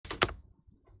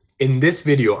In this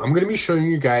video, I'm going to be showing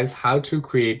you guys how to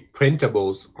create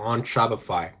printables on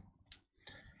Shopify.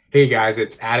 Hey guys,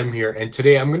 it's Adam here, and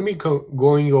today I'm going to be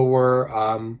going over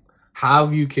how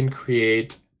you can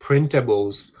create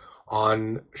printables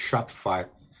on Shopify.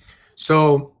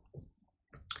 So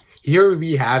here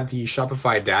we have the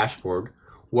Shopify dashboard.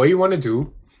 What you want to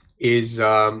do is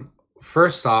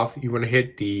first off, you want to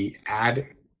hit the add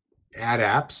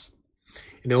apps,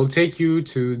 and it will take you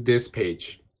to this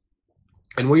page.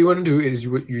 And what you want to do is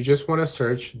you just want to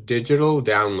search digital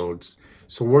downloads.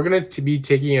 So we're going to be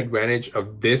taking advantage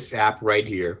of this app right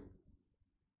here.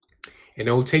 And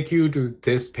it will take you to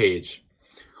this page.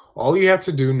 All you have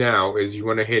to do now is you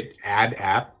want to hit add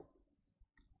app.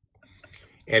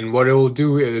 And what it will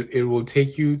do, it will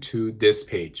take you to this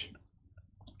page.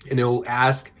 And it will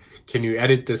ask, can you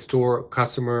edit the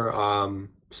customer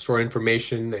store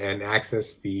information and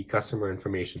access the customer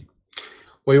information?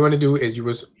 What you want to do is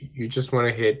you just want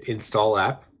to hit install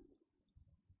app.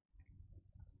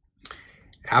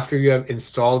 After you have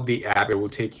installed the app, it will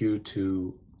take you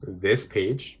to this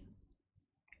page.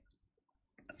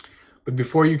 But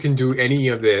before you can do any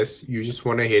of this, you just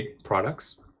want to hit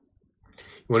products.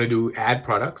 You want to do add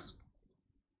products.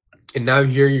 And now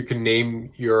here you can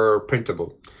name your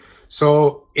printable.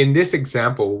 So in this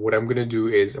example, what I'm going to do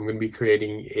is I'm going to be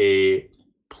creating a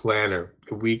planner,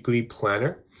 a weekly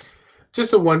planner.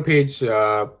 Just a one-page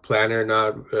planner,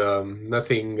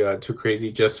 nothing too crazy,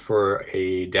 just for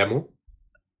a demo.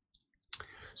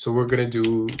 So we're gonna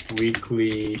do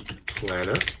weekly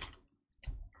planner,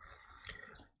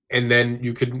 and then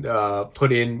you can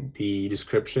put in the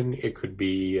description. It could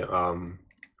be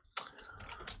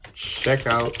check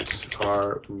out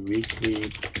our weekly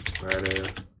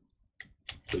planner,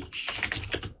 which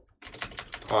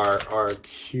are our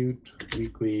cute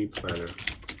weekly planner.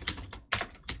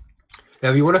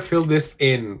 Now, you want to fill this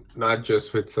in, not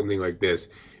just with something like this,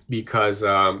 because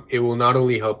it will not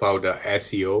only help out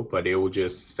SEO, but it will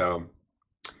just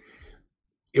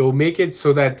it will make it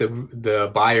so that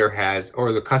the buyer has,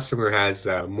 or the customer has,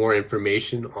 more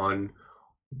information on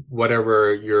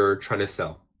whatever you're trying to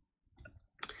sell.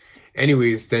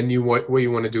 Anyways, then what you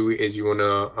want to do is you want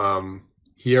to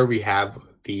here we have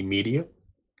the media.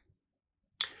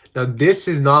 Now, this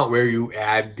is not where you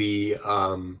add the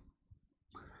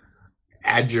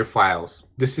add your files.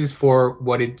 This is for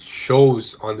what it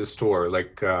shows on the store,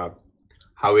 like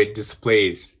how it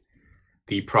displays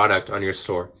the product on your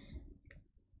store.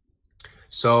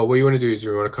 So what you want to do is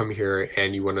you want to come here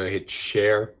and you want to hit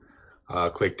share,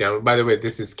 click down. By the way,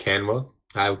 this is Canva.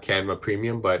 I have Canva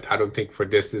Premium, but I don't think for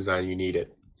this design you need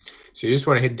it. So you just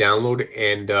want to hit download,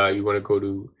 and you want to go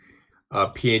to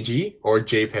PNG or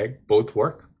JPEG, both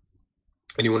work,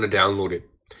 and you want to download it.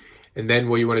 And then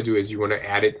what you want to do is you want to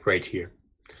add it right here.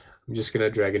 I'm just going to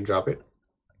drag and drop it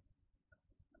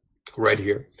right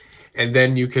here. And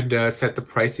then you could set the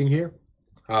pricing here.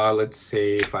 Let's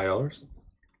say $5.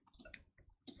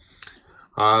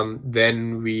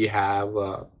 Then we have,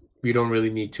 we don't really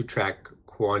need to track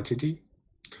quantity.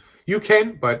 You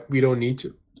can, but we don't need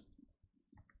to.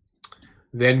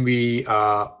 Then we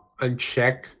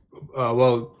uncheck,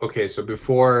 well, okay, so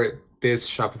before this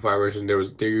Shopify version, there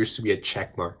used to be a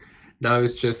check mark. Now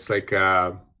it's just like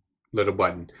a little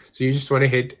button. So you just want to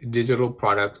hit digital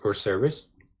product or service,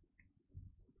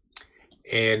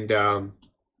 and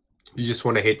you just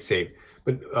want to hit save.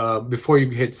 But before you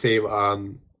hit save,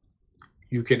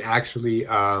 you can actually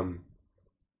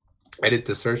edit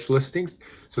the search listings.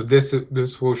 So this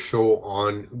will show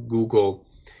on Google.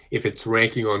 If it's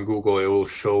ranking on Google, it will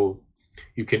show.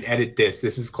 You can edit this.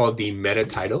 This is called the meta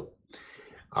title.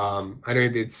 I know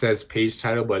it says page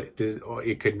title, but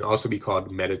it can also be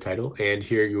called meta title. And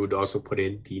here you would also put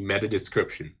in the meta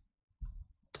description.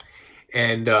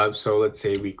 And so let's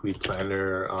say weekly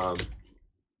planner,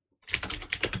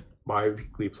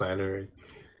 bi-weekly planner.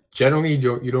 Generally,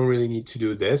 you don't really need to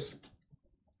do this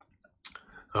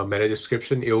meta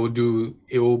description. It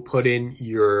will put in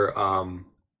your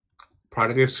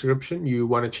product description. You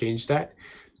want to change that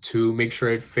to make sure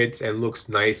it fits and looks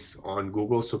nice on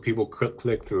Google, so people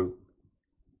click through.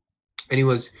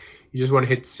 Anyways, you just want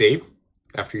to hit save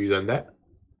after you've done that.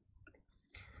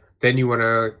 Then you want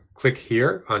to click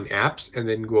here on apps, and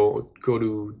then go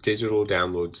to digital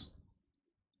downloads.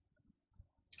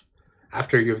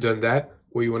 After you've done that,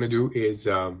 what you want to do is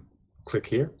click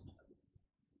here.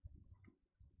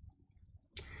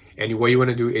 And what you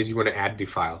want to do is you want to add the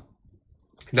file.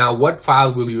 Now, what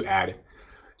file will you add?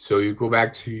 So you go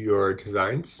back to your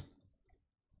designs,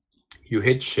 you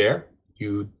hit share,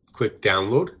 you click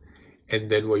download,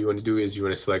 and then what you want to do is you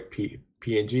want to select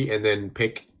PNG and then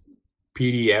pick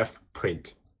PDF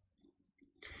print.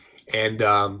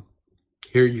 And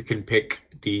here you can pick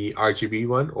the RGB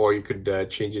one, or you could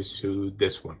change this to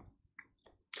this one.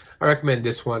 I recommend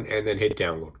this one, and then hit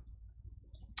download.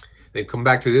 Then come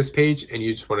back to this page and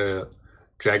you just want to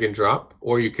drag and drop,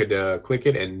 or you could click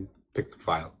it and pick the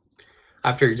file.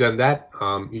 After you've done that,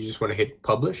 you just want to hit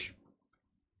publish,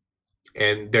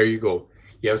 and there you go.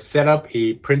 You have set up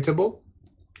a printable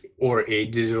or a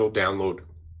digital download.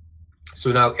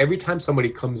 So now every time somebody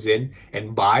comes in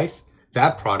and buys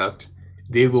that product,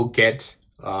 they will get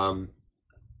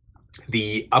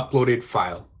the uploaded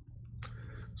file.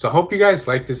 So I hope you guys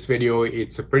like this video.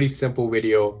 It's a pretty simple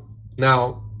video.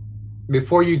 Now,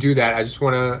 before you do that, I just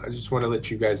wanna let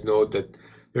you guys know that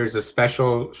there's a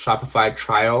special Shopify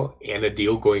trial and a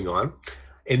deal going on.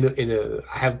 I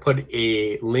have put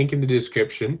a link in the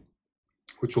description,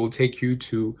 which will take you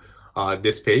to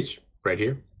this page right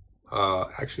here.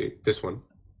 Actually, this one.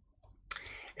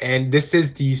 And this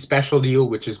is the special deal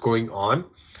which is going on.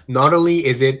 Not only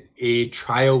is it a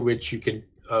trial which you can,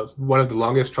 one of the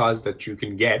longest trials that you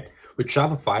can get with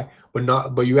Shopify,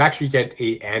 but you actually get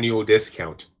a annual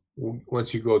discount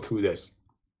once you go through this.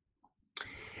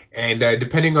 And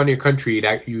depending on your country,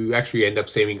 that you actually end up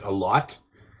saving a lot.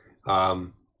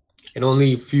 And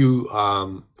only few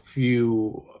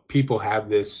people have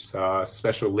this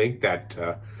special link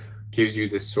that gives you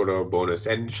this sort of bonus.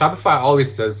 And Shopify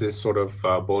always does this sort of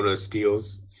bonus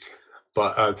deals,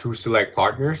 but through select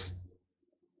partners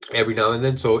every now and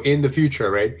then. So in the future,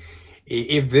 right,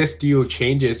 if this deal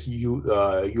changes,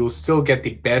 you'll still get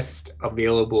the best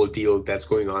available deal that's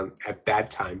going on at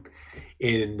that time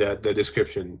in the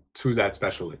description through that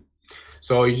special link.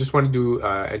 So you just want to do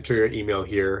enter your email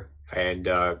here and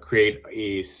create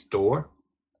a store.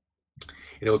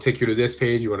 And it'll take you to this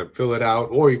page. You want to fill it out,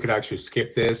 or you could actually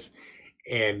skip this.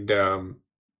 And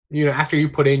after you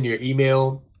put in your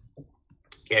email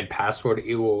and password,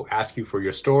 it will ask you for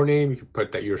your store name. You can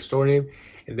put that your store name,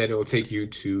 and then it will take you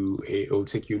to your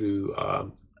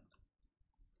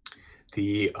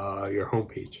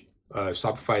homepage,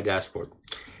 Shopify dashboard,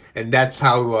 and that's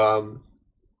how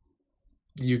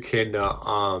you can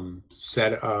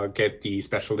get the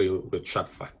special deal with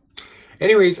Shopify.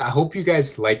 Anyways, I hope you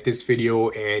guys liked this video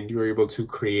and you were able to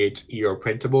create your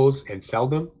printables and sell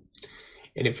them.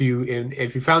 And if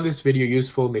you found this video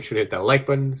useful, make sure to hit that like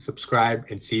button, subscribe,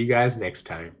 and see you guys next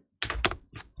time.